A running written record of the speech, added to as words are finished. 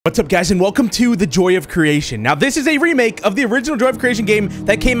What's up, guys, and welcome to the Joy of Creation. Now, this is a remake of the original Joy of Creation game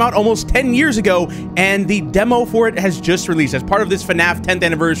that came out almost 10 years ago, and the demo for it has just released as part of this FNAF 10th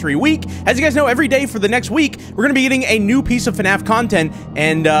anniversary week. As you guys know, every day for the next week, we're going to be getting a new piece of FNAF content,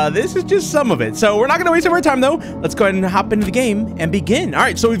 and this is just some of it. So we're not going to waste any more time, though. Let's go ahead and hop into the game and begin. All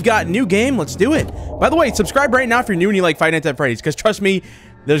right, so we've got new game. Let's do it. By the way, subscribe right now if you're new and you like Five Nights at Freddy's, because trust me,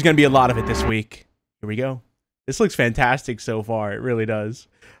 there's going to be a lot of it this week. Here we go. This looks fantastic so far. It really does.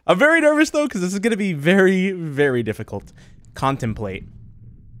 I'm very nervous, though, because this is going to be very, very difficult. Contemplate.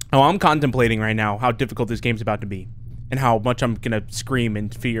 Oh, I'm contemplating right now how difficult this game's about to be. And how much I'm going to scream in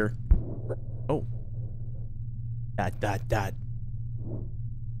fear. Oh. That.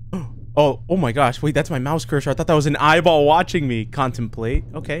 Oh my gosh. Wait, that's my mouse cursor. I thought that was an eyeball watching me. Contemplate.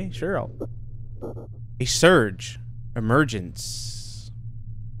 Okay, sure. A surge. Emergence.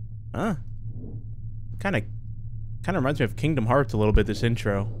 Huh. Kind of reminds me of Kingdom Hearts a little bit, this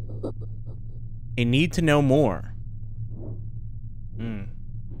intro. A need to know more.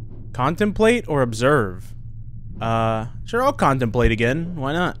 Contemplate or observe? Sure, I'll contemplate again.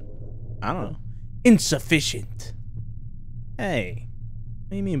 Why not? I don't know. Insufficient. Hey. What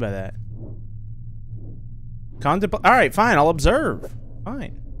do you mean by that? Contemplate. Alright, fine, I'll observe.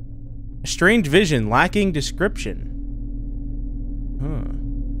 Fine. A strange vision, lacking description.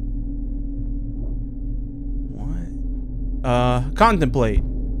 Contemplate.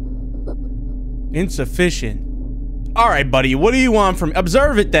 Insufficient. Alright, buddy, what do you want from—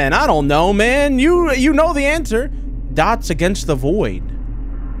 observe it then. I don't know, man. You know the answer. Dots against the void.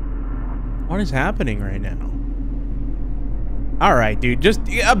 What is happening right now? Alright, dude, just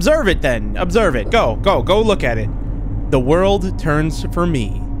observe it then. Observe it. Go look at it. The world turns for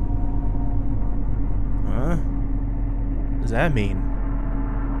me. Huh? What does that mean?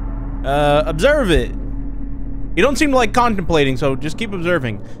 Observe it. You don't seem to like contemplating, so just keep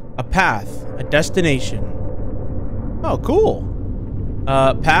observing. A path, a destination. Oh, cool.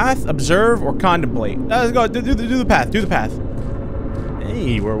 Path, observe, or contemplate. Let's go. Do the path. Do the path.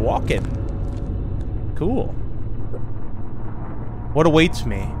 Hey, we're walking. Cool. What awaits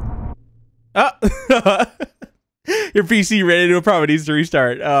me? Oh. Your PC ready to probably needs to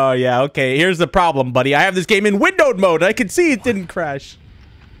restart. Oh yeah. Okay. Here's the problem, buddy. I have this game in windowed mode. I can see it didn't crash.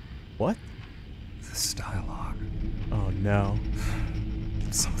 What? The style. Oh no.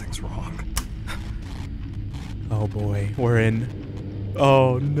 Something's wrong. Oh boy, we're in.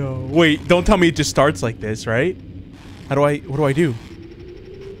 Oh no. Wait, don't tell me it just starts like this, right? What do I do?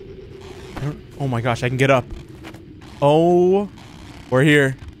 Oh my gosh, I can get up. Oh, we're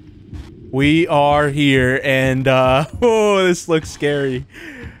here. We are here, and oh, this looks scary.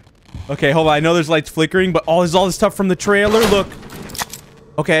 Okay, hold on. I know there's lights flickering, but there's all this stuff from the trailer. Look.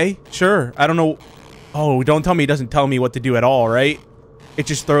 Okay, sure. I don't know. Oh, don't tell me it doesn't tell me what to do at all, right? It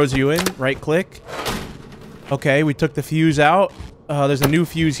just throws you in. Right click. Okay, we took the fuse out. There's a new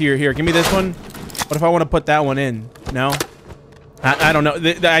fuse here. Here, give me this one. What if I want to put that one in? No? I don't know.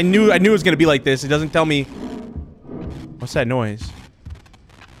 I knew it was going to be like this. It doesn't tell me. What's that noise?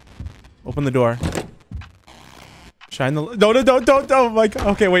 Open the door. Shine the... No, don't. Oh my God.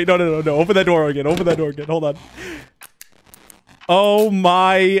 Okay, wait. No. Open that door again. Open that door again. Hold on. Oh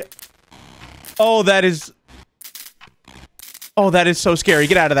my... Oh, that is so scary.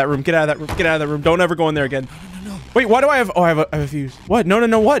 Get out of that room. Get out of that room. Get out of that room. Don't ever go in there again. No. Wait, why do I have... Oh, I have a fuse. What? No,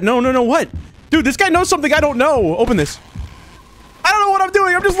 what? No, what? Dude, this guy knows something I don't know. Open this. I don't know what I'm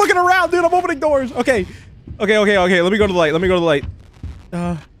doing. I'm just looking around, dude. I'm opening doors. Okay. Let me go to the light.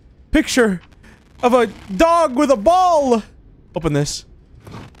 Picture of a dog with a ball. Open this.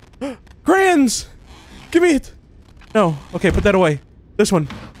 Grands. Give me it. No. Okay, put that away. This one.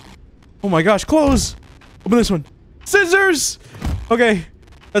 Oh my gosh, close! Open this one. Scissors! Okay,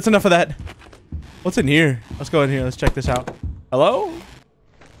 that's enough of that. What's in here? Let's go in here, let's check this out. Hello?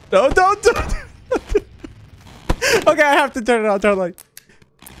 No, don't! Okay, I have to turn it on, turn the light.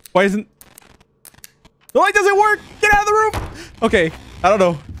 Why isn't... The light doesn't work! Get out of the room! Okay, I don't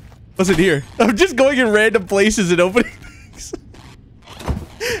know. What's in here? I'm just going in random places and opening things.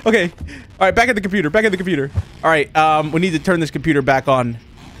 Okay, alright, back at the computer, Alright, we need to turn this computer back on.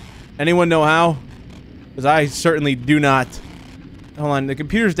 Anyone know how? Because I certainly do not. Hold on, the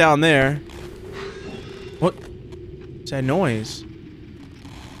computer's down there. What? What's that noise?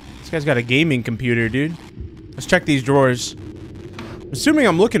 This guy's got a gaming computer, dude. Let's check these drawers. Assuming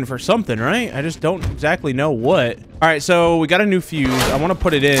I'm looking for something, right? I just don't exactly know what. Alright, so we got a new fuse. I want to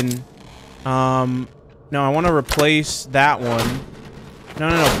put it in. No, I want to replace that one.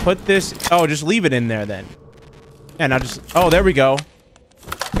 No. Put this... Oh, just leave it in there then. Yeah, now just... Oh, there we go.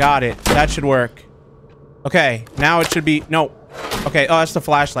 Got it. That should work. Okay, now it should be... No, Okay, oh, that's the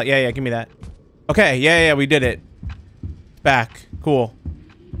flashlight. Yeah, yeah, give me that. Okay, yeah, yeah, we did it. Back. Cool.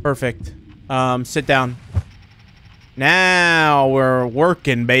 Perfect. Sit down. Now we're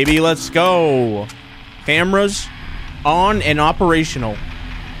working, baby. Let's go. Cameras on and operational.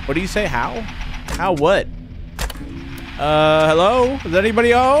 What do you say? How? How what? Hello? Is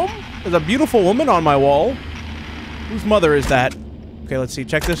anybody home? There's a beautiful woman on my wall. Whose mother is that? Okay, let's see.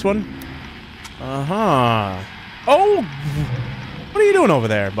 Check this one. Uh-huh. Oh! What are you doing over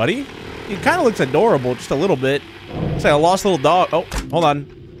there, buddy? He kind of looks adorable, just a little bit. It's like a lost little dog. Oh, hold on.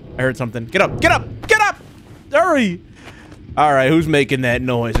 I heard something. Get up! Get up! Get up! Hurry! Alright, who's making that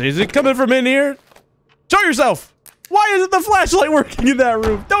noise? Is it coming from in here? Show yourself! Why isn't the flashlight working in that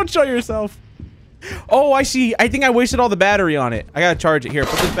room? Don't show yourself. Oh, I see. I think I wasted all the battery on it. I gotta charge it. Here,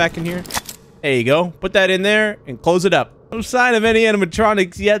 put this back in here. There you go. Put that in there and close it up. No sign of any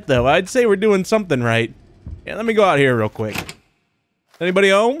animatronics yet, though. I'd say we're doing something right. Yeah, let me go out here real quick. Anybody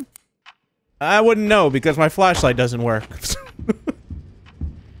home? I wouldn't know because my flashlight doesn't work.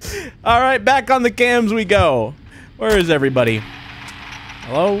 Alright, back on the cams we go. Where is everybody?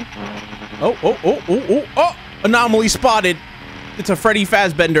 Hello? Oh! Anomaly spotted. It's a Freddy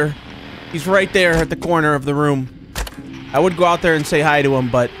Fazbender. He's right there at the corner of the room. I would go out there and say hi to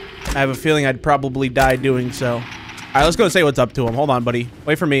him, but I have a feeling I'd probably die doing so. Alright, let's go say what's up to him. Hold on, buddy.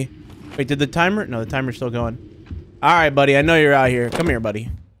 Wait for me. Wait, did the timer? No, the timer's still going. Alright, buddy. I know you're out here. Come here,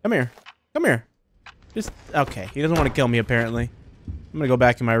 buddy. Come here. Come here. Just... Okay. He doesn't want to kill me, apparently. I'm gonna go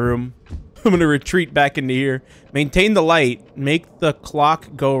back in my room. I'm gonna retreat back into here. Maintain the light. Make the clock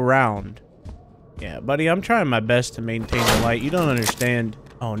go round. Yeah, buddy, I'm trying my best to maintain the light. You don't understand.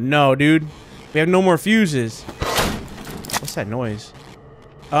 Oh, no, dude. We have no more fuses. What's that noise?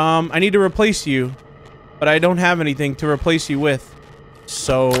 I need to replace you. But I don't have anything to replace you with.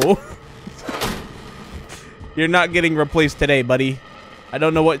 So... You're not getting replaced today, buddy. I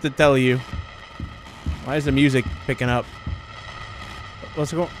don't know what to tell you. Why is the music picking up?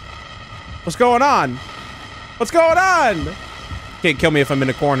 What's going on? What's going on? You can't kill me if I'm in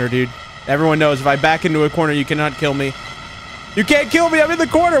a corner, dude. Everyone knows if I back into a corner, you cannot kill me. You can't kill me. I'm in the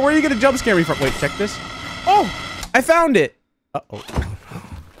corner. Where are you going to jump scare me from? Wait, check this. Oh, I found it. Uh-oh.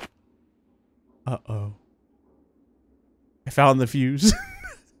 Uh-oh. I found the fuse.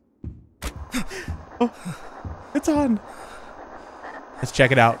 Oh, it's on. Let's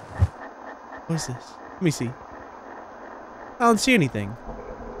check it out. What is this? Let me see. I don't see anything.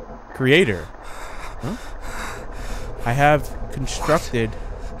 Creator. Huh? I have constructed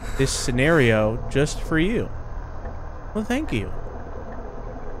this scenario just for you. Well, thank you.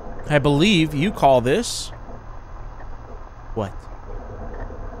 I believe you call this... What?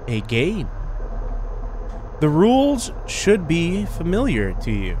 A game. The rules should be familiar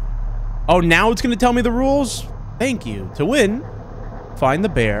to you. Oh, now it's going to tell me the rules? Thank you. To win, find the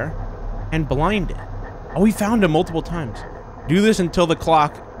bear and blind it. Oh, we found him multiple times. Do this until the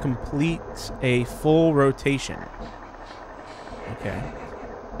clock completes a full rotation. Okay.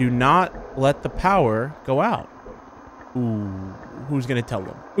 Do not let the power go out. Ooh, who's gonna tell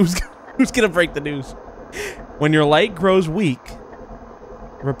them? Who's gonna break the news? When your light grows weak,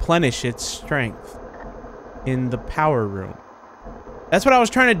 replenish its strength in the power room. That's what I was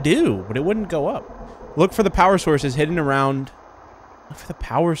trying to do, but it wouldn't go up. Look for the power sources hidden around. Look for the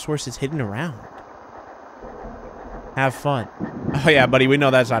power sources hidden around. Have fun. Oh yeah, buddy, we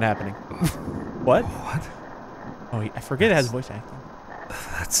know that's not happening. What? What? Oh, I forget it has voice acting.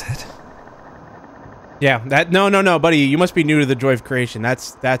 That's it? Yeah, no, buddy, you must be new to the Joy of Creation.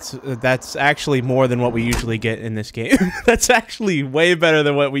 That's actually more than what we usually get in this game. That's actually way better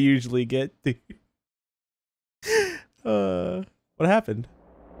than what we usually get. What happened?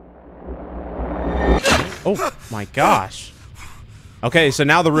 Oh my gosh. Okay, so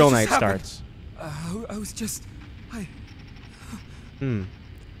now the real night starts. I was just...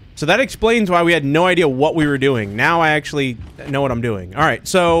 So that explains why we had no idea what we were doing. Now I actually know what I'm doing. All right,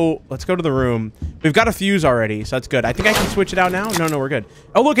 so let's go to the room. We've got a fuse already, so that's good. I think I can switch it out now. No, we're good.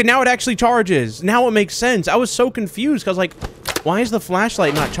 Oh, look, and now it actually charges. Now it makes sense. I was so confused because, like, why is the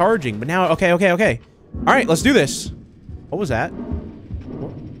flashlight not charging? But now, okay. All right, let's do this. What was that?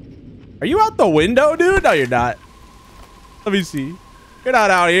 Are you out the window, dude? No, you're not. Let me see. You're not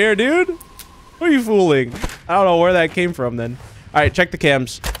out here, dude. Who are you fooling? I don't know where that came from then. All right, check the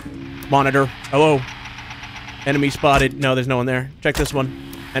cams. Monitor. Hello. Enemy spotted. No, there's no one there. Check this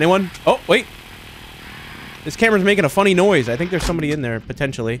one. Anyone? Oh, wait. This camera's making a funny noise. I think there's somebody in there,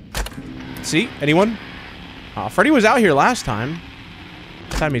 potentially. See? Anyone? Freddy was out here last time.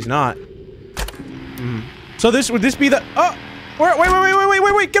 This time he's not. So would this be the... Oh!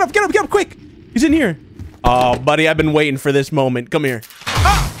 Wait. Get up, quick! He's in here. Oh, buddy, I've been waiting for this moment. Come here.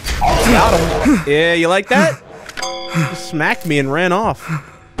 Got him. Yeah, you like that? Just smacked me and ran off.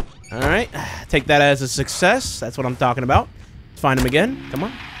 All right. Take that as a success. That's what I'm talking about. Let's find him again. Come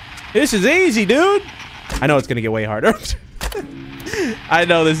on. This is easy, dude. I know it's going to get way harder. I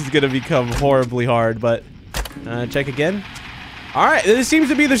know this is going to become horribly hard, but check again. All right. This seems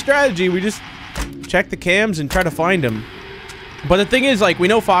to be the strategy. We just check the cams and try to find him. But the thing is, like, we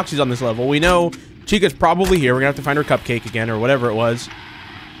know Foxy's on this level. We know Chica's probably here. We're going to have to find her cupcake again or whatever it was.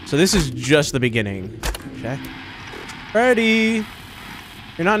 So this is just the beginning. Check. Freddy.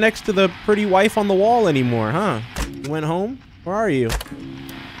 You're not next to the pretty wife on the wall anymore, huh? You went home? Where are you?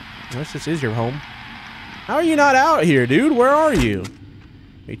 Unless this is your home. How are you not out here, dude? Where are you?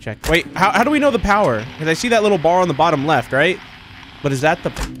 Let me check. Wait, how do we know the power? Because I see that little bar on the bottom left, right? But is that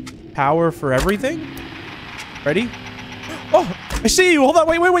the power for everything? Ready? Oh, I see you. Hold on.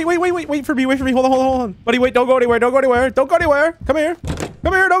 Wait for me. Wait for me. Hold on. Buddy, wait. Don't go anywhere. Don't go anywhere. Don't go anywhere. Come here.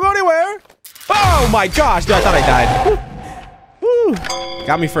 Come here. Don't go anywhere. Oh my gosh, dude, I thought I died. Woo.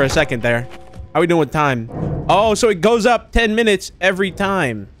 Got me for a second there. How are we doing with time? Oh, so it goes up 10 minutes every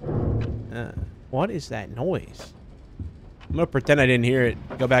time. What is that noise? I'm gonna pretend I didn't hear it.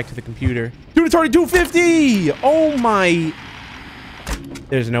 Go back to the computer. Dude, it's already 2:50. Oh my.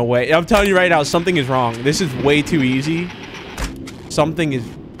 There's no way. I'm telling you right now, something is wrong. This is way too easy. Something is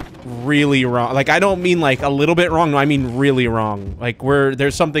really wrong. Like, I don't mean like a little bit wrong. No, I mean really wrong. Like,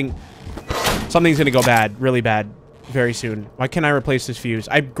 there's something's gonna go bad, really bad, very soon. Why can't I replace this fuse?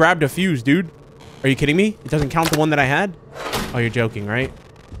 I grabbed a fuse, dude. Are you kidding me? It doesn't count the one that I had? Oh, you're joking, right?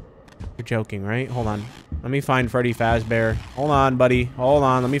 You're joking, right? Hold on. Let me find Freddy Fazbear. Hold on, buddy. Hold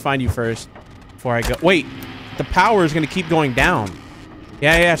on. Let me find you first before I go. Wait, the power is gonna keep going down.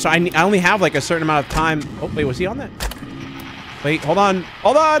 Yeah. So I only have like a certain amount of time. Oh, wait, was he on that? Wait, hold on.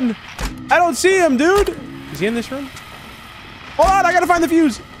 Hold on. I don't see him, dude. Is he in this room? Hold on, I gotta find the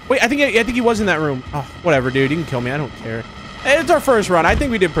fuse. Wait, I think he was in that room. Oh, whatever, dude. You can kill me. I don't care. Hey, it's our first run. I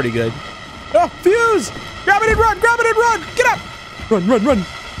think we did pretty good. Oh, fuse! Grab it and run! Grab it and run! Get up! Run!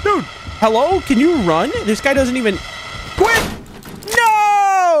 Dude, hello? Can you run? This guy doesn't even quit.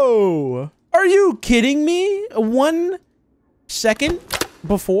 No! Are you kidding me? 1 second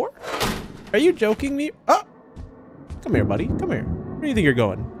before? Are you joking me? Oh! Come here, buddy. Come here. Where do you think you're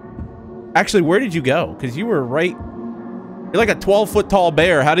going? Actually, where did you go? Because you were right... You're like a 12-foot tall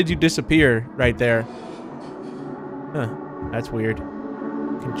bear. How did you disappear right there? Huh. That's weird.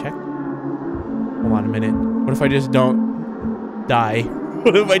 Can check. Hold on a minute. What if I just don't die?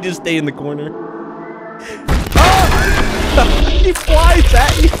 What if I just stay in the corner? Oh! He flies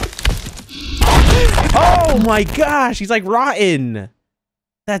at you. Oh my gosh. He's like rotten.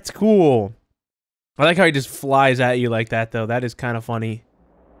 That's cool. I like how he just flies at you like that, though. That is kind of funny.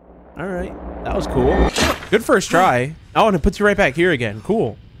 All right. That was cool. Good first try. Oh, and it puts you right back here again.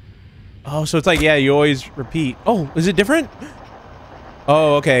 Cool. Oh, so it's like, yeah, you always repeat. Oh, is it different?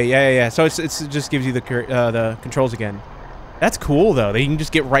 Oh, okay. Yeah. So it just gives you the controls again. That's cool, though. They can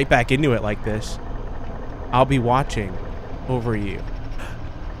just get right back into it like this. I'll be watching over you.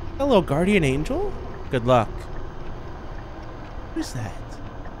 Hello, guardian angel. Good luck. Who's that?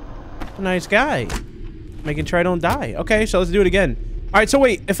 A nice guy. Making sure I don't die. Okay, so let's do it again. All right, so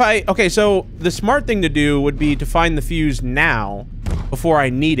wait, okay, so the smart thing to do would be to find the fuse now before I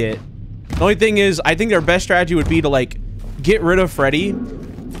need it. The only thing is, I think their best strategy would be to, like, get rid of Freddy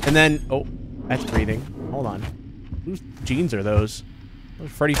and then, oh, that's breathing. Hold on. Whose jeans are those? Those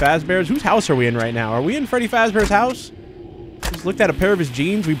Freddy Fazbear's? Whose house are we in right now? Are we in Freddy Fazbear's house? Just looked at a pair of his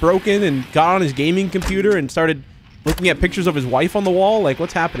jeans. We broke in and got on his gaming computer and started looking at pictures of his wife on the wall. Like,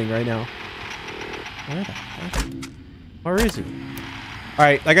 what's happening right now? Where the heck? Where is he? All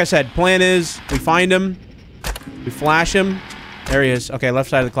right, like I said, plan is we find him, we flash him. There he is. Okay, left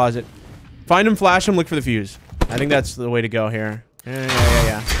side of the closet. Find him, flash him, look for the fuse. I think that's the way to go here.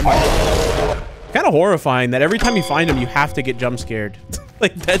 Yeah. Come on. Kind of horrifying that every time you find him, you have to get jump scared.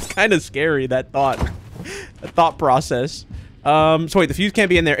 Like, that's kind of scary, that thought process. So wait, the fuse can't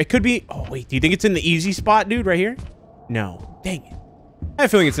be in there. It could be. Oh wait, do you think it's in the easy spot, dude, right here? No. Dang it. I have a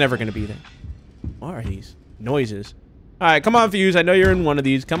feeling it's never gonna be there. What are these noises? All right, come on, fuse. I know you're in one of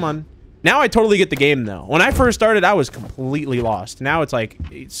these. Come on. Now I totally get the game, though. When I first started, I was completely lost. Now it's like,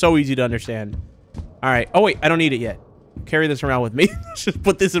 it's so easy to understand. All right. Oh, wait. I don't need it yet. Carry this around with me. Just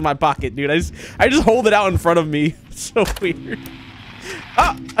put this in my pocket, dude. I just hold it out in front of me. It's so weird.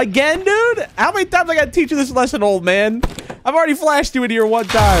 Oh, again, dude? How many times I got to teach you this lesson, old man? I've already flashed you into here one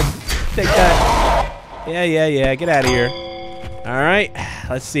time. Take that. Yeah. Get out of here. All right.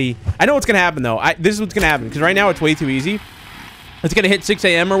 Let's see. I know what's going to happen, though. This is what's going to happen, because right now it's way too easy. It's gonna hit 6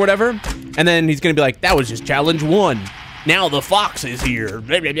 a.m. or whatever, and then he's gonna be like, that was just challenge 1. Now the fox is here.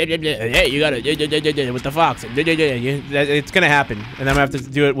 Hey, you gotta with the fox. It's gonna happen, and I'm gonna have to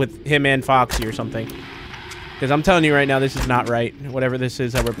do it with him and Foxy or something. Because I'm telling you right now, this is not right. Whatever this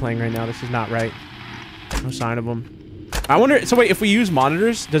is that we're playing right now, this is not right. No sign of him. I wonder. So wait, if we use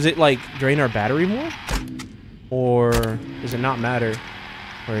monitors, does it like drain our battery more, or does it not matter?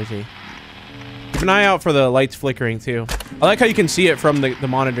 Where is he? Keep an eye out for the lights flickering too. I like how you can see it from the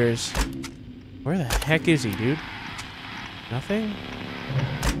monitors. Where the heck is he, dude? Nothing?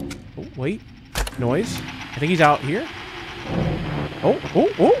 Oh, wait. Noise? I think he's out here. Oh,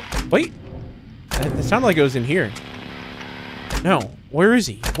 wait. It sounded like it was in here. No. Where is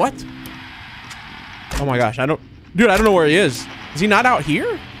he? What? Oh my gosh, Dude, I don't know where he is. Is he not out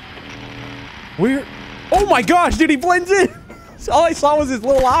here? Where? Oh my gosh, dude, he blends in. All I saw was his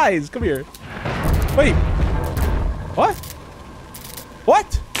little eyes. Come here. Wait. What?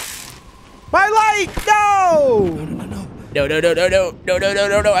 What? My light! No! No.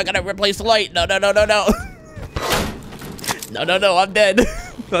 No. I gotta replace the light. No. No, I'm dead.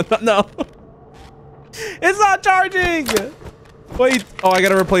 No. It's not charging! Wait. Oh, I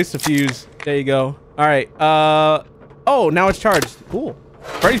gotta replace the fuse. There you go. All right. Oh, now it's charged. Cool.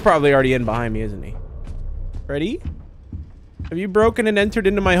 Freddy's probably already in behind me, isn't he? Freddy? Have you broken and entered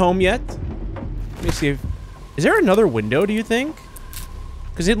into my home yet? Let me see if... Is there another window, do you think?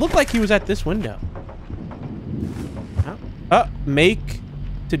 Because it looked like he was at this window. Make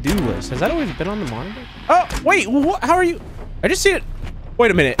to-do list. Has that always been on the monitor? Oh, wait. What? How are you? I just see it.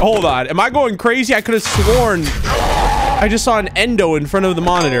 Wait a minute. Hold on. Am I going crazy? I could have sworn I just saw an endo in front of the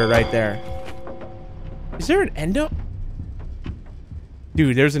monitor right there. Is there an endo?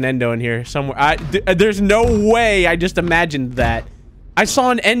 Dude, there's an endo in here somewhere. There's no way I just imagined that. I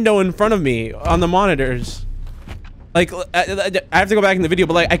saw an endo in front of me on the monitors. Like, I have to go back in the video,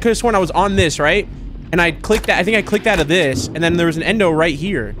 but like, I could have sworn I was on this, right? And I clicked that. I think I clicked out of this, and then there was an endo right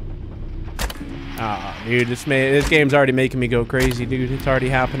here. Ah, dude, this game's already making me go crazy, dude. It's already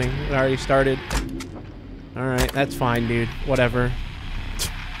happening. It already started. All right, that's fine, dude. Whatever.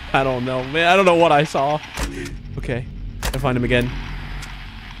 I don't know, man. I don't know what I saw. Okay, I find him again.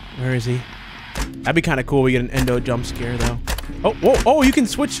 Where is he? That'd be kind of cool. We get an endo jump scare though. Oh, whoa! Oh, you can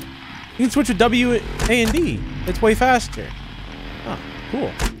switch. You can switch with W, A, and D. It's way faster. Oh,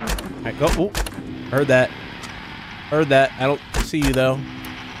 cool. All right, go. Oh. Heard that. Heard that. I don't see you though.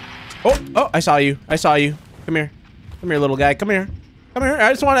 Oh, I saw you. I saw you. Come here. Come here, little guy. Come here. Come here.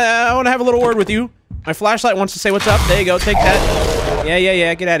 I want to have a little word with you. My flashlight wants to say what's up. There you go. Take that.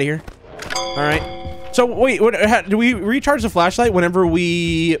 Yeah. Get out of here. All right. So wait, do we recharge the flashlight whenever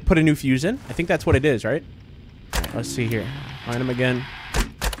we put a new fuse in? I think that's what it is, right? All right, let's see here. Find him again.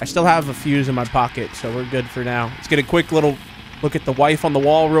 I still have a fuse in my pocket, so we're good for now. Let's get a quick little look at the wife on the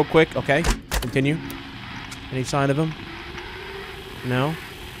wall real quick. Okay. Continue. Any sign of him? No?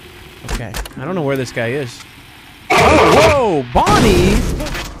 Okay. I don't know where this guy is. Oh, whoa! Bonnie?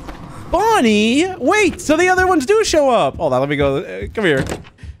 Bonnie? Wait, so the other ones do show up. Hold on, let me go. Come here.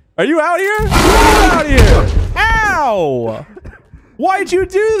 Are you out here? Get out here! Ow! Why'd you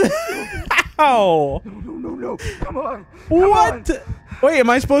do that? Ow! No. Come on. What? Wait, am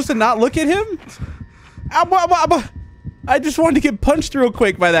I supposed to not look at him? I just wanted to get punched real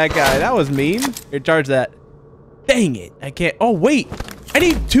quick by that guy. That was mean. Here, charge that. Dang it. I can't. Oh, wait. I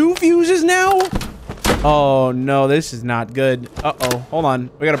need 2 fuses now? Oh, no. This is not good. Uh-oh. Hold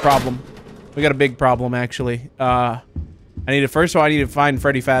on. We got a problem. We got a big problem, actually. First of all, I need to find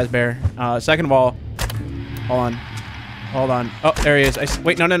Freddy Fazbear. Second of all, hold on. Oh, there he is.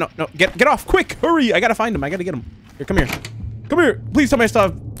 Wait, no. Get off. Quick. Hurry. I got to find him. I got to get him. Here, come here. Come here. Please tell me I still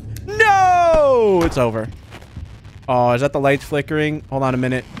have... No! It's over. Oh, is that the lights flickering? Hold on a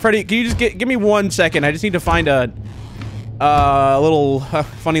minute. Freddy, can you just give me 1 second? I just need to find a little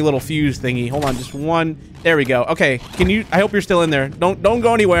funny little fuse thingy. Hold on, just one. There we go. Okay, can you? I hope you're still in there. Don't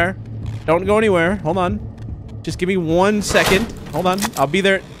go anywhere. Don't go anywhere. Hold on. Just give me 1 second. Hold on. I'll be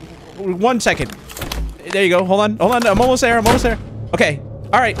there. 1 second. There you go. Hold on. I'm almost there. Okay.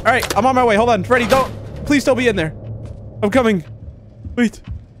 All right. I'm on my way. Hold on, Freddy. Please don't be in there. I'm coming. Wait.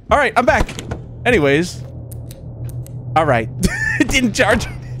 All right, I'm back. Anyways. All right. It didn't charge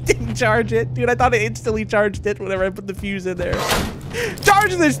it. Dude, I thought it instantly charged it whenever I put the fuse in there.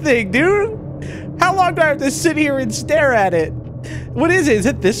 Charge this thing, dude. How long do I have to sit here and stare at it? What is it? Is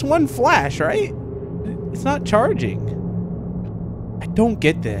it this one? Flash, right? It's not charging. I don't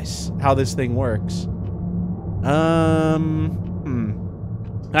get this. How this thing works. I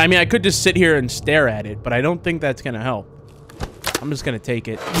mean, I could just sit here and stare at it, but I don't think that's gonna help. I'm just gonna take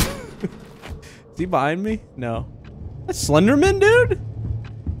it. Is he behind me? No. That's Slenderman, dude?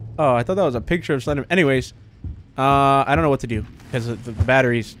 Oh, I thought that was a picture of Slenderman. Anyways, I don't know what to do because the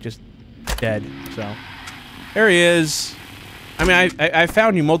battery's just dead. So there he is. I mean, I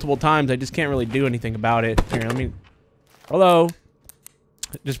found you multiple times. I just can't really do anything about it. Here, let me... Hello.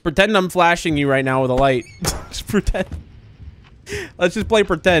 Just pretend I'm flashing you right now with a light. Just pretend. Let's just play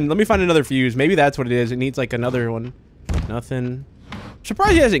pretend. Let me find another fuse. Maybe that's what it is. It needs like another one. Nothing. I'm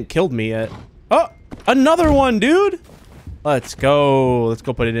surprised he hasn't killed me yet. Oh, another one, dude. Let's go. Let's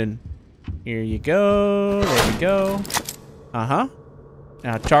go put it in. Here you go. There we go. Uh-huh.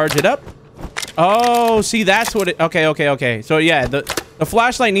 Now charge it up. Oh, see, that's what it... Okay, okay, okay. So, yeah, the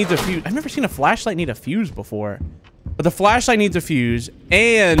flashlight needs a fuse. I've never seen a flashlight need a fuse before. But the flashlight needs a fuse,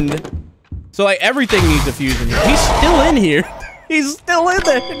 and... So, like, everything needs a fuse in here. He's still in here. He's still in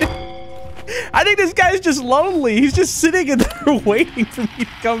there. I think this guy's just lonely. He's just sitting in there waiting for me to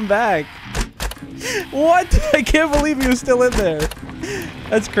come back. What? I can't believe he was still in there.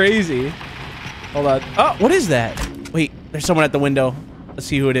 That's crazy. Hold on. Oh, what is that? Wait, there's someone at the window. Let's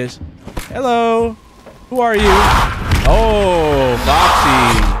see who it is. Hello. Who are you? Oh,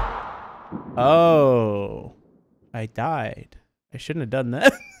 Foxy. Oh. I died. I shouldn't have done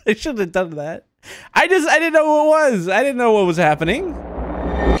that. I shouldn't have done that. I didn't know who it was. I didn't know what was happening.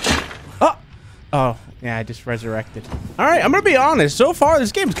 Oh. Oh, yeah, I just resurrected. All right, I'm gonna be honest. So far,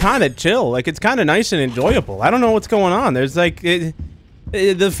 this game's kind of chill. Like, it's kind of nice and enjoyable. I don't know what's going on. There's like,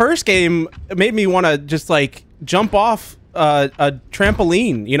 the first game made me want to just like jump off a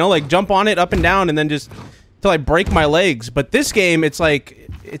trampoline, you know, like jump on it up and down and then just till I break my legs. But this game, it's like,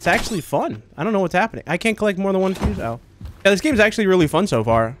 it's actually fun. I don't know what's happening. I can't collect more than one fuse. Oh, yeah, this game's actually really fun so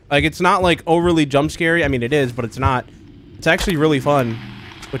far. Like, it's not like overly jump scary. I mean, it is, but it's not. It's actually really fun,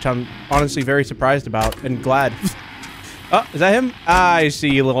 which I'm honestly very surprised about and glad. Oh, is that him? I see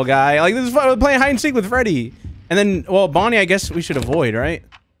you, little guy. Like, this is fun. We're playing hide and seek with Freddy. And then, well, Bonnie, I guess we should avoid, right?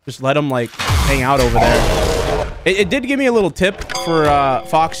 Just let him, like, hang out over there. It did give me a little tip for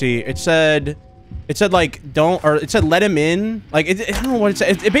Foxy. It said like don't, or it said let him in. Like I don't know what it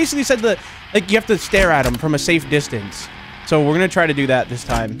said. It basically said that like you have to stare at him from a safe distance. So we're gonna try to do that this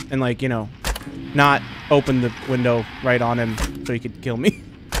time and like, you know, not open the window right on him so he could kill me.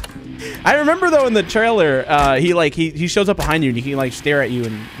 I remember though in the trailer, he shows up behind you and he can like stare at you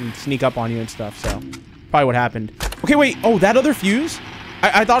and sneak up on you and stuff. So probably what happened. Okay, wait. Oh, that other fuse.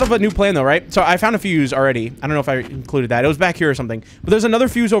 I thought of a new plan though, right? So I found a fuse already. I don't know if I included that. It was back here or something. But there's another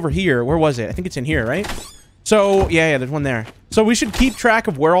fuse over here. Where was it? I think it's in here, right? So yeah, there's one there. So we should keep track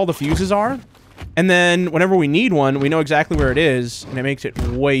of where all the fuses are. And then whenever we need one, we know exactly where it is. And it makes it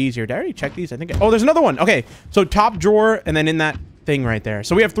way easier. Did I already check these? I think. Oh, there's another one. Okay. So top drawer and then in that thing right there.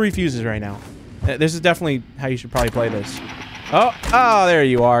 So we have 3 fuses right now. This is definitely how you should probably play this. Oh, there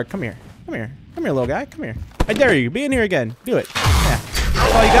you are. Come here. Come here. Come here, little guy. Come here. I dare you. Be in here again. Do it. Yeah.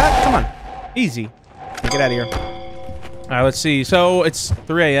 That's all you got? Come on. Easy. Get out of here. All right, let's see. So it's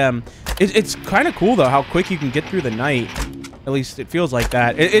 3 a.m. It's kind of cool though how quick you can get through the night. At least it feels like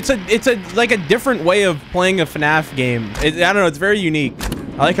that. It's like a different way of playing a FNAF game. I don't know. It's very unique.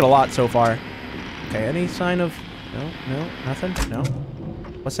 I like it a lot so far. Okay. Any sign of? No, nothing. No.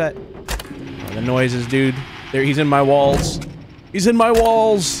 What's that? Oh, the noises, dude. There. He's in my walls. He's in my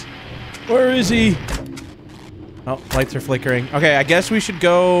walls. Where is he? Oh, lights are flickering. Okay, I guess we should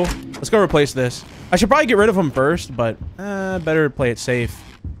go... Let's go replace this. I should probably get rid of him first, but better play it safe.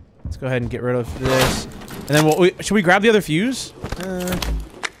 Let's go ahead and get rid of this. And then should we grab the other fuse? Here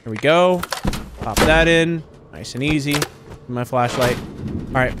we go. Pop that in. Nice and easy. My flashlight.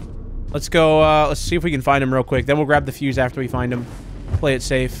 All right. Let's go. Let's see if we can find him real quick. Then we'll grab the fuse after we find him. Play it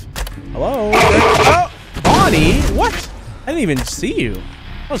safe. Hello? Oh! Bonnie? What? I didn't even see you.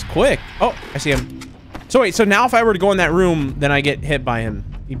 That was quick. Oh, I see him. So wait, so now if I were to go in that room, then I get hit by him.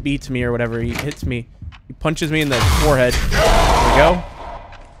 He beats me or whatever. He hits me. He punches me in the forehead. There we go.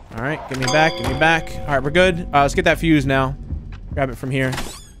 All right, give me back, give me back. All right, we're good. Let's get that fuse now. Grab it from here.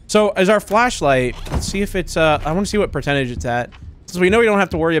 So as our flashlight, let's see if it's, I want to see what percentage it's at. So we know we don't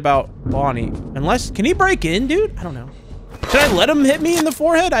have to worry about Bonnie. Unless, can he break in, dude? I don't know. Should I let him hit me in the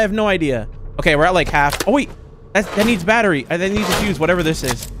forehead? I have no idea. Okay, we're at like half. Oh wait, that needs battery. That needs a fuse, whatever this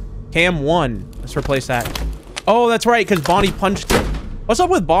is. Cam 1. Let's replace that. Oh, that's right, because Bonnie punched him. What's up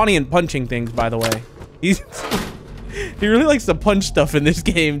with Bonnie and punching things, by the way? He really likes to punch stuff in this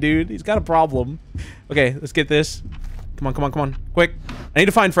game, dude. He's got a problem. Okay, let's get this. Come on, come on, come on. Quick. I need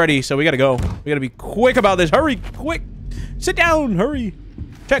to find Freddy, so we gotta go. We gotta be quick about this. Hurry, quick. Sit down, hurry.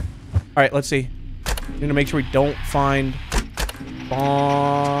 Check. All right, let's see. We need to make sure we don't find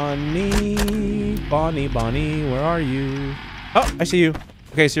Bonnie. Bonnie, where are you? Oh, I see you.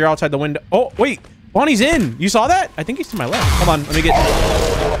 Okay, so you're outside the window. Oh, wait. Bonnie's in. You saw that? I think he's to my left. Hold on. Let me get...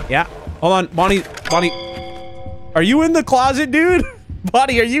 Yeah. Hold on. Bonnie. Are you in the closet, dude?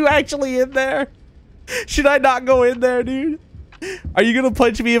 Bonnie, are you actually in there? Should I not go in there, dude? Are you gonna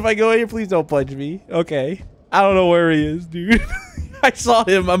punch me if I go in here? Please don't punch me. Okay. I don't know where he is, dude. I saw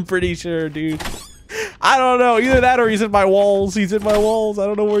him, I'm pretty sure, dude. I don't know. Either that or he's in my walls. He's in my walls. I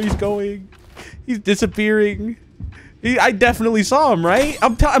don't know where he's going. He's disappearing. I definitely saw him, right?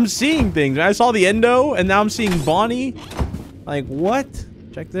 I'm seeing things. I saw the endo, and now I'm seeing Bonnie. Like, what?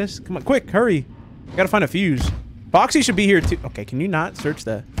 Check this. Come on, quick, hurry. I gotta find a fuse. Foxy should be here, too. Okay, can you not search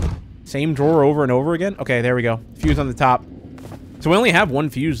the same drawer over and over again? Okay, there we go. Fuse on the top. So we only have one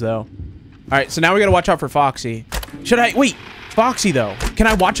fuse, though. All right, so now we gotta watch out for Foxy. Should I... Wait, Foxy, though. Can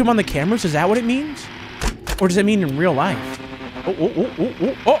I watch him on the cameras? Is that what it means? Or does it mean in real life?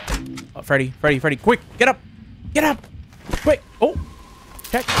 Oh, Freddy, quick, get up. Get up. Quick. Oh,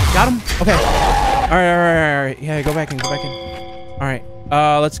 check. Got him. Okay. All right. Yeah, go back in. All right.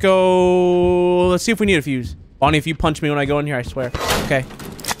 Let's go. Let's see if we need a fuse. Bonnie, if you punch me when I go in here, I swear. Okay.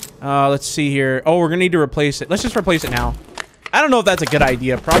 Let's see here. Oh, we're gonna need to replace it. Let's just replace it now. I don't know if that's a good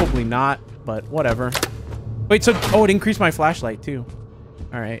idea. Probably not, but whatever. Wait, so... Oh, it increased my flashlight, too.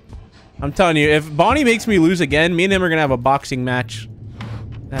 All right. I'm telling you, if Bonnie makes me lose again, me and him are gonna have a boxing match.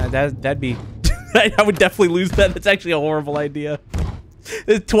 That'd be... I would definitely lose that. That's actually a horrible idea.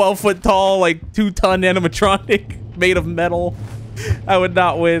 This 12-foot tall, like 2-ton animatronic made of metal. I would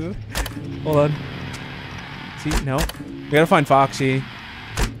not win. Hold on. See? No. We gotta find Foxy.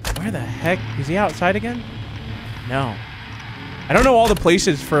 Where the heck? Is he outside again? No. I don't know all the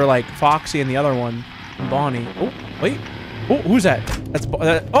places for, like, Foxy and the other one. Bonnie. Oh, wait. Oh, who's that? That's...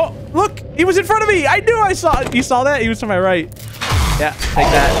 oh, look! He was in front of me! I knew I saw... You saw that? He was to my right. Yeah, take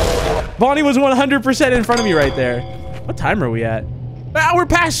that. Bonnie was 100% in front of me right there. What time are we at? Ah, we're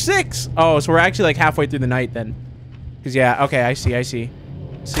past 6! Oh, so we're actually, like, halfway through the night, then. Because, yeah, okay, I see. Let's see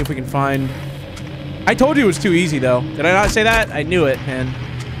if we can find... I told you it was too easy, though. Did I not say that? I knew it, man.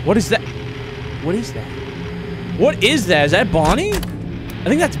 What is that? What is that? What is that? Is that Bonnie? I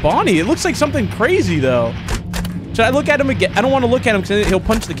think that's Bonnie. It looks like something crazy, though. Should I look at him again? I don't want to look at him because he'll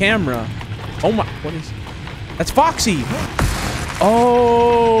punch the camera. Oh, my... What is... That's Foxy.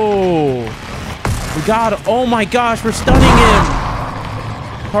 Oh. We got him. Oh, my gosh. We're stunning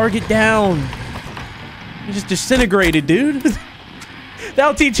him. Target down. He just disintegrated, dude.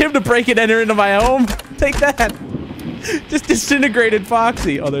 That'll teach him to break and enter into my home. Take that. Just disintegrated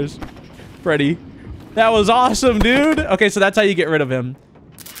Foxy. Oh, there's Freddy. That was awesome, dude. Okay, so that's how you get rid of him.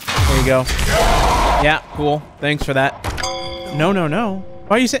 There you go. Yeah, cool. Thanks for that. No.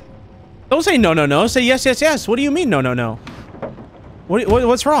 Why are you saying... Don't say no. Say yes. What do you mean no?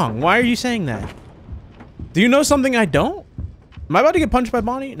 What's wrong? Why are you saying that? Do you know something I don't? Am I about to get punched by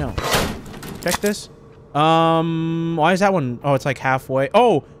Bonnie? No. Check this. Why is that one? Oh, it's like halfway.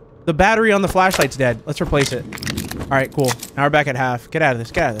 Oh, the battery on the flashlight's dead. Let's replace it. All right, cool. Now we're back at half. Get out of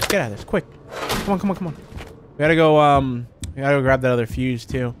this. Quick. Come on. We gotta go grab that other fuse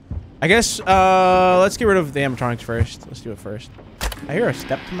too. I guess, let's get rid of the animatronics first. Let's do it first. I hear a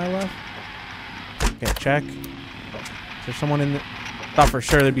step to my left. Okay, check. Is there someone in the... Thought for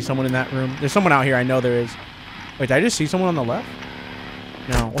sure there'd be someone in that room. There's someone out here. I know there is. Wait, did I just see someone on the left?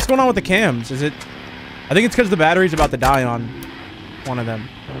 No. What's going on with the cams? Is it... I think it's because the battery's about to die on one of them.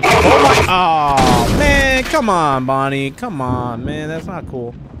 Oh my... Oh, man. Come on, Bonnie. Come on, man. That's not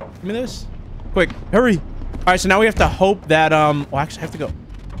cool. Give me this. Quick. Hurry. All right, so now we have to hope that... Well, actually, I have to go...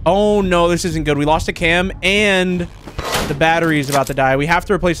 Oh, no. This isn't good. We lost a cam, and the battery is about to die. We have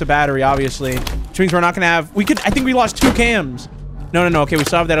to replace the battery, obviously. Which means we're not going to have... We could... I think we lost 2 cams. No. Okay, we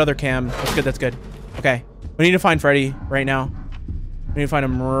still have that other cam. That's good. Okay. We need to find Freddy right now. We need to find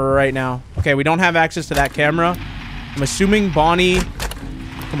him right now. Okay, we don't have access to that camera. I'm assuming Bonnie...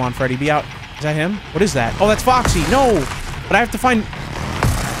 Come on, Freddy, be out. Is that him? What is that? Oh, that's Foxy. No! But I have to find...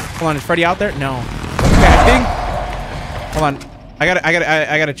 Hold on, is Freddy out there? No. Okay, I think... Hold on.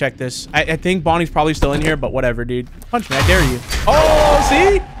 I gotta check this. I think Bonnie's probably still in here, but whatever, dude. Punch me, I dare you. Oh,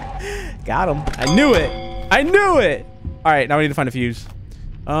 see? Got him. I knew it. All right, now we need to find a fuse.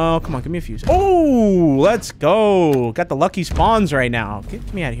 Oh, come on, give me a fuse. Oh, let's go. Got the lucky spawns right now.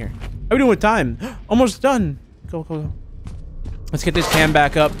 Get me out of here. How are we doing with time? Almost done. Go. Let's get this cam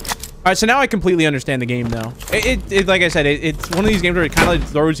back up. All right, so now I completely understand the game, though. Like I said, it's one of these games where it kind of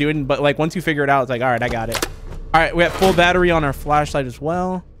throws you in, but like once you figure it out, it's like, all right, I got it. All right, we have full battery on our flashlight as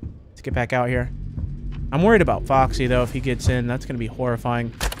well. Let's get back out here. I'm worried about Foxy, though. If he gets in, that's going to be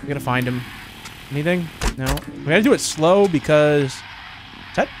horrifying. We got to find him. Anything? No. We got to do it slow because...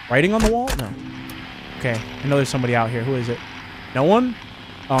 Is that writing on the wall? No. Okay. I know there's somebody out here. Who is it? No one?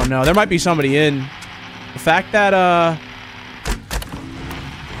 Oh, no. There might be somebody in. The fact that,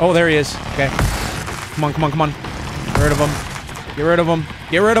 oh, there he is. Okay. Come on, come on, come on. Get rid of him. Get rid of him.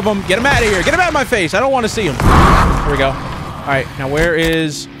 Get rid of him. Get him out of here. Get him out of my face. I don't want to see him. Here we go. All right. Now, where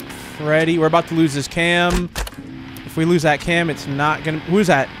is Freddy? We're about to lose this cam. If we lose that cam, it's not going to... Who is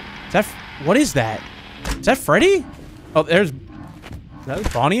that? Is that... What is that? Is that Freddy? Oh, there's... Is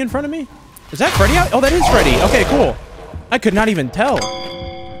that Bonnie in front of me? Is that Freddy out? Oh, that is Freddy. Okay, cool. I could not even tell.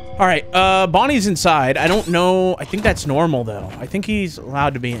 All right, Bonnie's inside. I don't know. I think that's normal, though. I think he's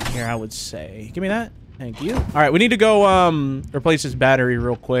allowed to be in here, I would say. Give me that. Thank you. All right, we need to go replace this battery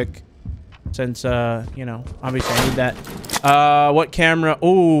real quick. Since, you know, obviously I need that. What camera?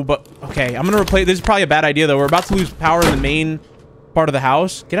 Oh, but, okay. I'm going to replace... This is probably a bad idea, though. We're about to lose power in the main part of the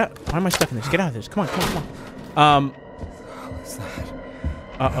house. Get out. Why am I stuck in this? Get out of this. Come on, come on, come on. What's that?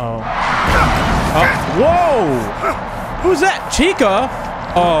 Uh-oh. Oh, whoa! Who's that? Chica?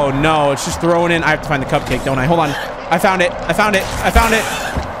 Oh, no. It's just throwing in. I have to find the cupcake, don't I? Hold on. I found it. I found it. I found it.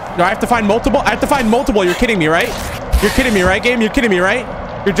 Do I have to find multiple? I have to find multiple. You're kidding me, right? You're kidding me, right, game? You're kidding me, right?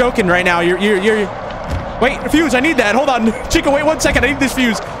 You're joking right now. You're... Wait, fuse. I need that. Hold on. Chica, wait 1 second. I need this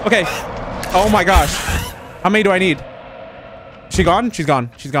fuse. Okay. Oh, my gosh. How many do I need? She gone? She's gone.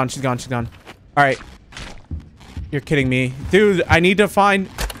 She's gone. She's gone. She's gone. All right. You're kidding me. Dude, I need to find...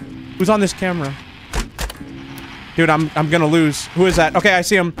 Who's on this camera? Dude, I'm gonna lose. Who is that? Okay, I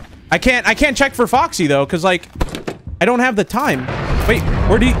see him. I can't check for Foxy, though, because, like, I don't have the time. Wait,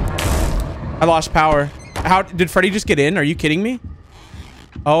 where'd he... I lost power. How... Did Freddy just get in? Are you kidding me?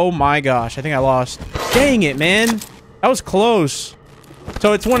 Oh, my gosh. I think I lost. Dang it, man. That was close.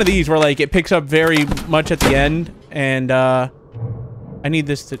 So it's one of these where, like, it picks up very much at the end, and, I need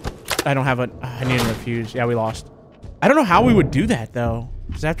this to... I don't have a... I need a fuse. Yeah, we lost. I don't know how we would do that, though.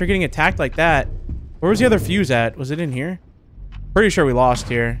 Because after getting attacked like that... Where was the other fuse at? Was it in here? Pretty sure we lost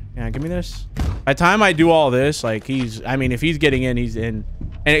here. Yeah, give me this. By the time I do all this, like, he's... I mean, if he's getting in, he's in.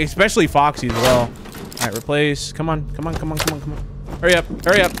 And especially Foxy as well. All right, replace. Come on. Come on, come on, come on, come on. Hurry up.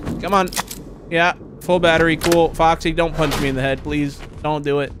 Hurry up. Come on. Yeah, full battery. Cool. Foxy, don't punch me in the head, please. Don't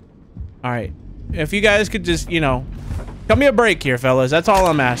do it. All right. If you guys could just, you know... Cut me a break here, fellas. That's all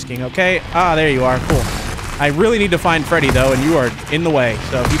I'm asking, okay? Ah, there you are. Cool. I really need to find Freddy, though, and you are in the way.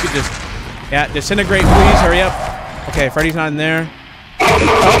 So if you could just... Yeah, disintegrate, please. Hurry up. Okay, Freddy's not in there.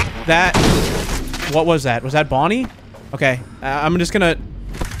 Oh, that... What was that? Was that Bonnie? Okay, I'm just gonna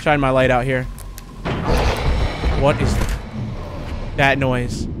shine my light out here. What is that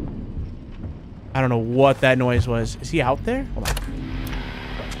noise? I don't know what that noise was. Is he out there? Hold on.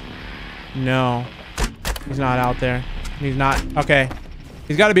 No. He's not out there. He's not. Okay.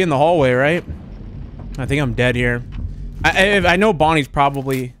 He's got to be in the hallway, right? I think I'm dead here. I know Bonnie's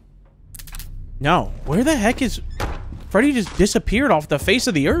probably... No. Where the heck is... Freddy just disappeared off the face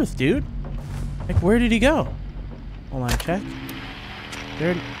of the earth, dude. Like, where did he go? Hold on, check.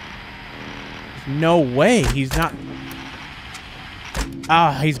 There's no way. He's not...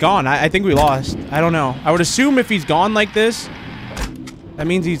 Ah, he's gone. I think we lost. I don't know. I would assume if he's gone like this, that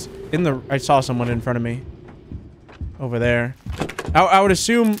means he's in the... I saw someone in front of me. Over there. I would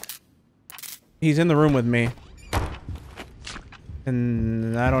assume he's in the room with me.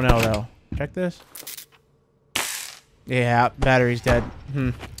 And I don't know, though. Check this. Yeah, battery's dead.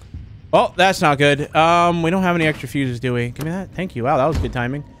 Oh, that's not good. We don't have any extra fuses, do we? Give me that. Thank you. Wow, that was good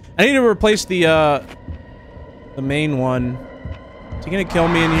timing. I need to replace the main one. Is he gonna kill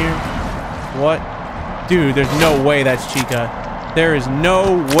me in here? What? Dude, there's no way that's Chica. There is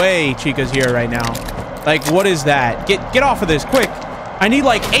no way Chica's here right now. Like, what is that? Get off of this, quick. I need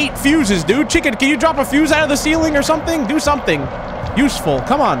like 8 fuses, dude. Chica, can you drop a fuse out of the ceiling or something? Do something useful.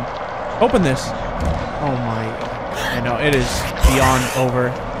 Come on. Open this. Oh my. I know, it is beyond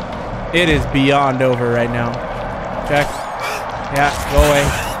over. It is beyond over right now. Check. Yeah, go away.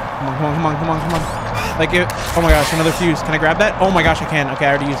 Come on, come on, come on, come on, come on. Like, oh my gosh, another fuse. Can I grab that? Oh my gosh, I can. Okay, I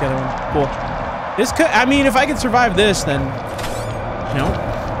already used the other one. Cool. This could, I mean, if I can survive this, then... No?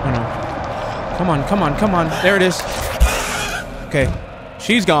 Oh no. Come on, come on, come on. There it is. Okay.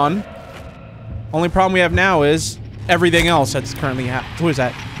 She's gone. Only problem we have now is everything else that's currently happening. Who is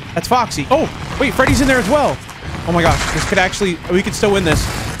that? That's Foxy. Oh, wait, Freddy's in there as well. Oh my gosh, this could actually... We could still win this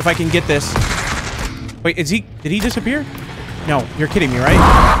if I can get this. Wait, is he... Did he disappear? No, you're kidding me,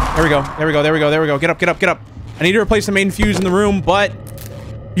 right? There we go. There we go. There we go. There we go. Get up, get up, get up. I need to replace the main fuse in the room, but...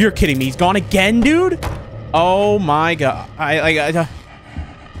 You're kidding me. He's gone again, dude? Oh my god.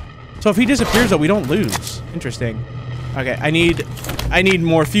 So if he disappears, though, we don't lose. Interesting. Okay, I need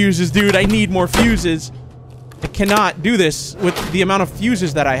more fuses, dude. I need more fuses. I cannot do this with the amount of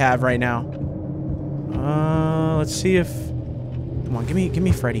fuses that I have right now. Let's see if... Come on, give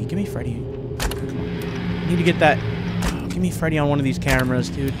me Freddy. Give me Freddy. Come on. need to get that. Oh, give me Freddy on one of these cameras,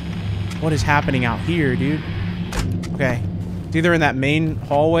 dude. What is happening out here, dude? Okay. It's either in that main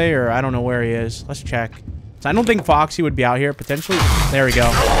hallway or I don't know where he is. Let's check. So I don't think Foxy would be out here. Potentially. There we go.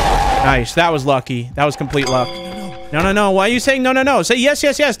 Nice. That was lucky. That was complete luck. No, no, no. Why are you saying no, no, no? Say yes,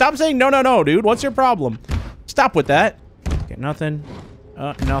 yes, yes. Stop saying no, no, no, dude. What's your problem? Stop with that. Okay, nothing.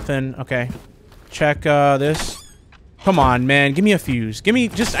 Nothing. Okay. Check this. Come on, man. Give me a fuse. Give me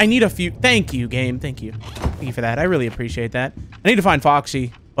just... I need a fuse. Thank you, game. Thank you. Thank you for that. I really appreciate that. I need to find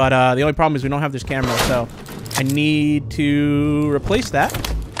Foxy. But the only problem is we don't have this camera, so I need to replace that.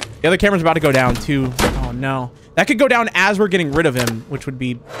 The other camera's about to go down, too. Oh, no. That could go down as we're getting rid of him, which would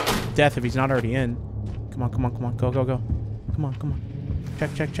be death if he's not already in. Come on, come on, come on. Go, go, go. Come on, come on.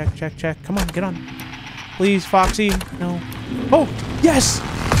 Check, check, check, check, check. Come on, get on. Please, Foxy. No. Oh, yes!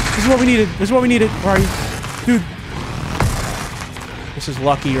 This is what we needed. This is what we needed. Where are you? Dude. This is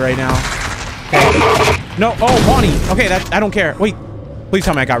lucky right now. Okay. No. Oh, Bonnie. Okay, I don't care. Wait. Please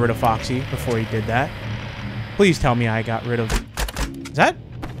tell me I got rid of Foxy before he did that. Please tell me I got rid of... Is that...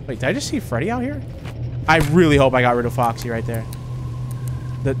 Wait, did I just see Freddy out here? I really hope I got rid of Foxy right there.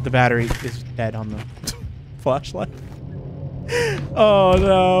 The battery is dead on the flashlight. Oh,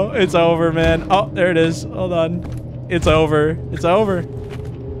 no. It's over, man. Oh, there it is. Hold on. It's over. It's over.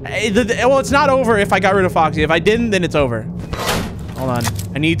 Well, it's not over if I got rid of Foxy. If I didn't, then it's over. Hold on.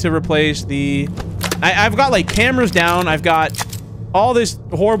 I need to replace the... I've got, like, cameras down. I've got all this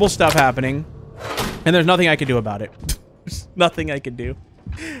horrible stuff happening. And there's nothing I can do about it. There's nothing I can do.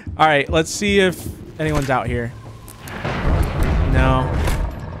 All right, let's see if anyone's out here. No.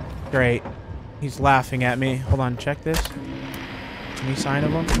 Great. He's laughing at me. Hold on, check this. Any sign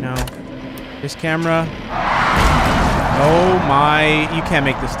of him? No. This camera. Oh my! You can't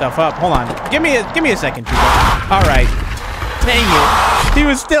make this stuff up. Hold on. Give me a second. All right. Dang it! He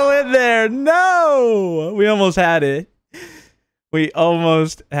was still in there. No! We almost had it. We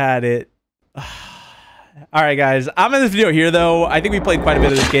almost had it. All right, guys. I'm in this video here, though. I think we played quite a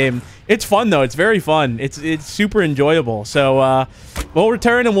bit of this game. It's fun, though. It's very fun. It's super enjoyable. So we'll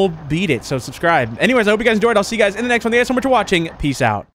return and we'll beat it. So subscribe. Anyways, I hope you guys enjoyed. I'll see you guys in the next one. Thank you guys so much for watching. Peace out.